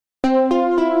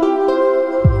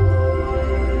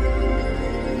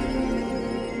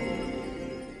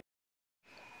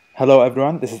Hello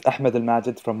everyone, this is Ahmed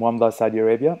Al-Majid from Wamda, Saudi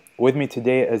Arabia. With me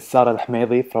today is Sarah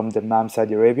Al-Hmaidi from Dammam,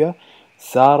 Saudi Arabia.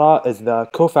 Sarah is the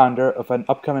co-founder of an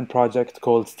upcoming project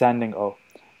called StandingO.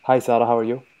 Hi Sarah, how are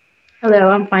you? Hello,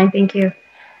 I'm fine, thank you.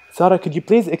 Sarah, could you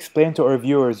please explain to our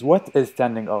viewers what is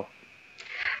StandingO?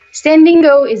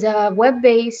 StandingO is a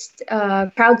web-based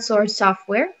crowdsourced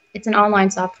software. It's an online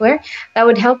software that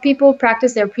would help people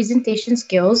practice their presentation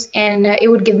skills, and it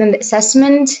would give them the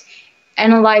assessment,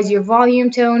 analyze your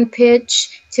volume, tone,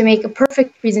 pitch to make a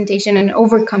perfect presentation and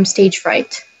overcome stage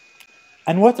fright.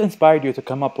 And what inspired you to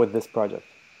come up with this project?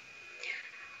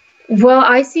 Well,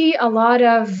 I see a lot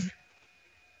of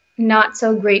not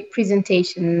so great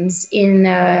presentations in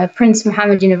Prince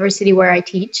Muhammad University where I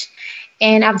teach.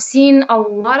 And I've seen a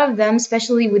lot of them,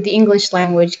 especially with the English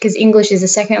language, because English is a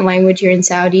second language here in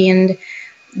Saudi, and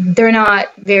they're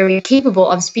not very capable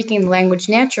of speaking the language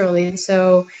naturally.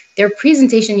 So their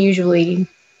presentation usually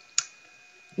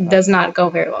does not go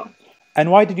very well.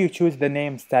 And why did you choose the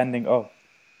name StandingO?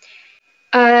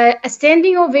 A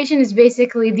standing ovation is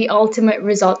basically the ultimate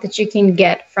result that you can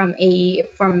get from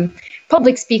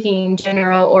public speaking in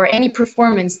general, or any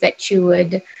performance that you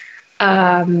would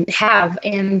have.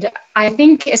 And I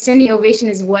think a standing ovation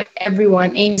is what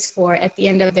everyone aims for at the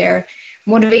end of their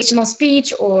motivational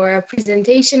speech or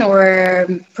presentation or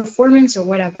performance or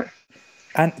whatever.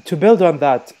 And to build on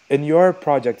that, in your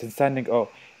project in StandingO,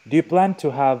 do you plan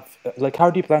to have, how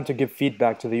do you plan to give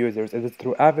feedback to the users? Is it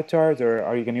through avatars, or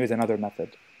are you going to use another method?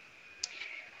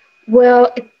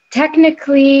 Well,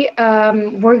 technically,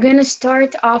 we're going to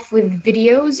start off with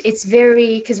videos. It's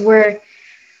because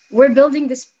we're building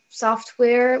this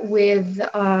software with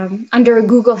under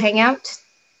Google Hangout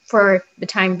for the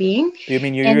time being. You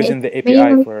mean you're using the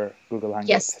API for Google Hangout?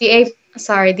 Yes, the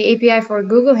API for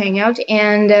Google Hangout,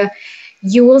 and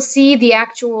you will see the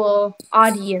actual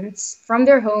audience from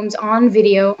their homes on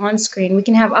video, on screen. We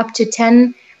can have up to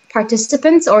 10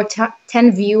 participants or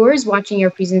 10 viewers watching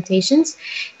your presentations,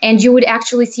 and you would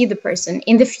actually see the person.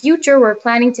 In the future, we're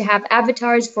planning to have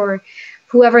avatars for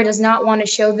whoever does not want to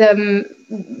show them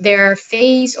their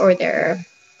face or their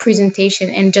presentation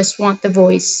and just want the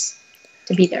voice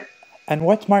to be there. And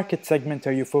what market segment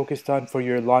are you focused on for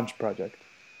your launch project?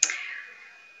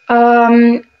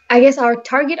 I guess our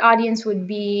target audience would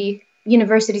be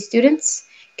university students,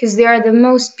 because they are the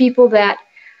most people that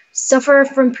suffer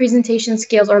from presentation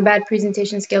skills or bad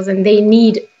presentation skills, and they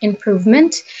need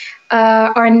improvement.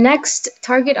 Our next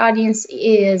target audience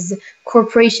is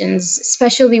corporations,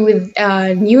 especially with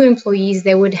new employees.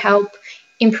 They would help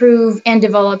improve and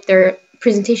develop their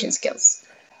presentation skills.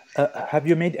 Have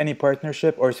you made any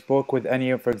partnership or spoke with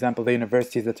any of, for example, the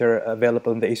universities that are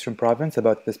available in the Eastern Province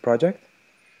about this project?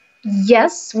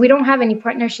 Yes, we don't have any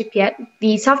partnership yet.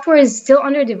 The software is still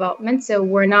under development, so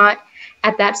we're not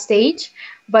at that stage,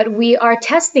 but we are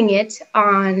testing it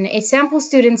on a sample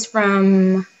students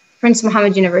from Prince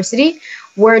Muhammad University.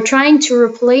 We're trying to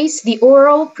replace the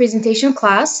oral presentation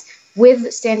class with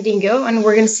StandingO, and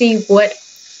we're going to see what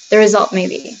the result may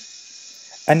be.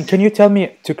 And can you tell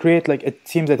me, to create, it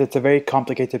seems that it's a very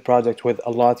complicated project with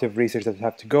a lot of research that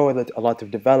have to go with it, a lot of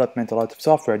development, a lot of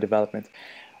software development.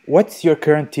 What's your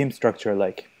current team structure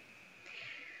like?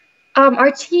 Our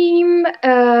team,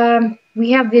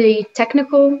 we have the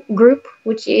technical group,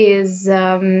 which is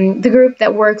the group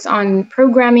that works on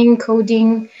programming,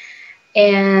 coding,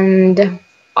 and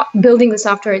building the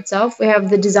software itself. We have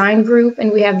the design group,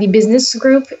 and we have the business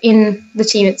group in the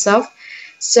team itself.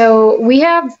 So we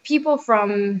have people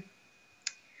from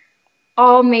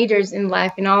all majors in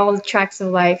life, in all tracks of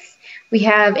life. We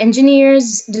have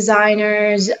engineers,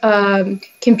 designers,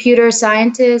 computer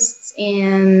scientists,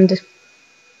 and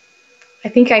I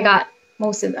think I got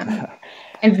most of them,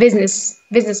 and business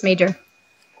major.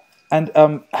 And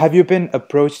have you been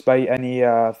approached by any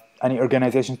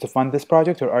organizations to fund this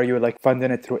project, or are you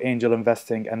funding it through angel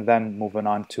investing and then moving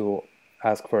on to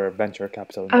ask for venture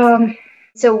capital investment?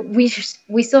 So we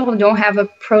still don't have a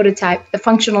prototype, the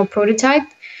functional prototype.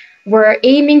 We're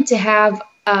aiming to have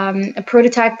a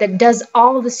prototype that does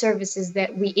all the services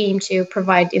that we aim to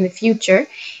provide in the future,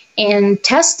 and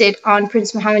test it on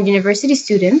Prince Muhammad University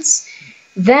students.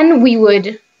 Then we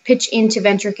would pitch into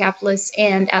venture capitalists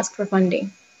and ask for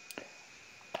funding.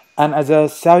 And as a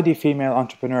Saudi female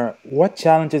entrepreneur, what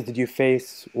challenges did you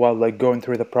face while going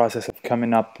through the process of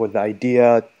coming up with the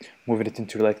idea, moving it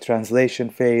into translation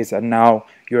phase, and now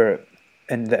you're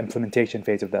in the implementation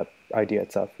phase of that idea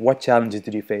itself? What challenges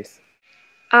did you face?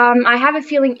 I have a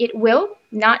feeling it will,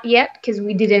 not yet, because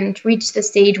we didn't reach the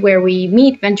stage where we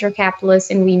meet venture capitalists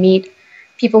and we meet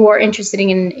people who are interested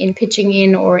in pitching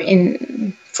in or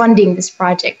in funding this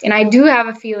project. And I do have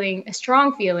a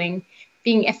strong feeling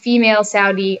being a female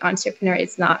Saudi entrepreneur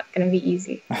is not going to be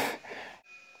easy.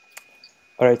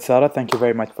 All right, Sarah, thank you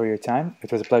very much for your time.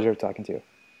 It was a pleasure talking to you.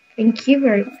 Thank you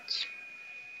very much.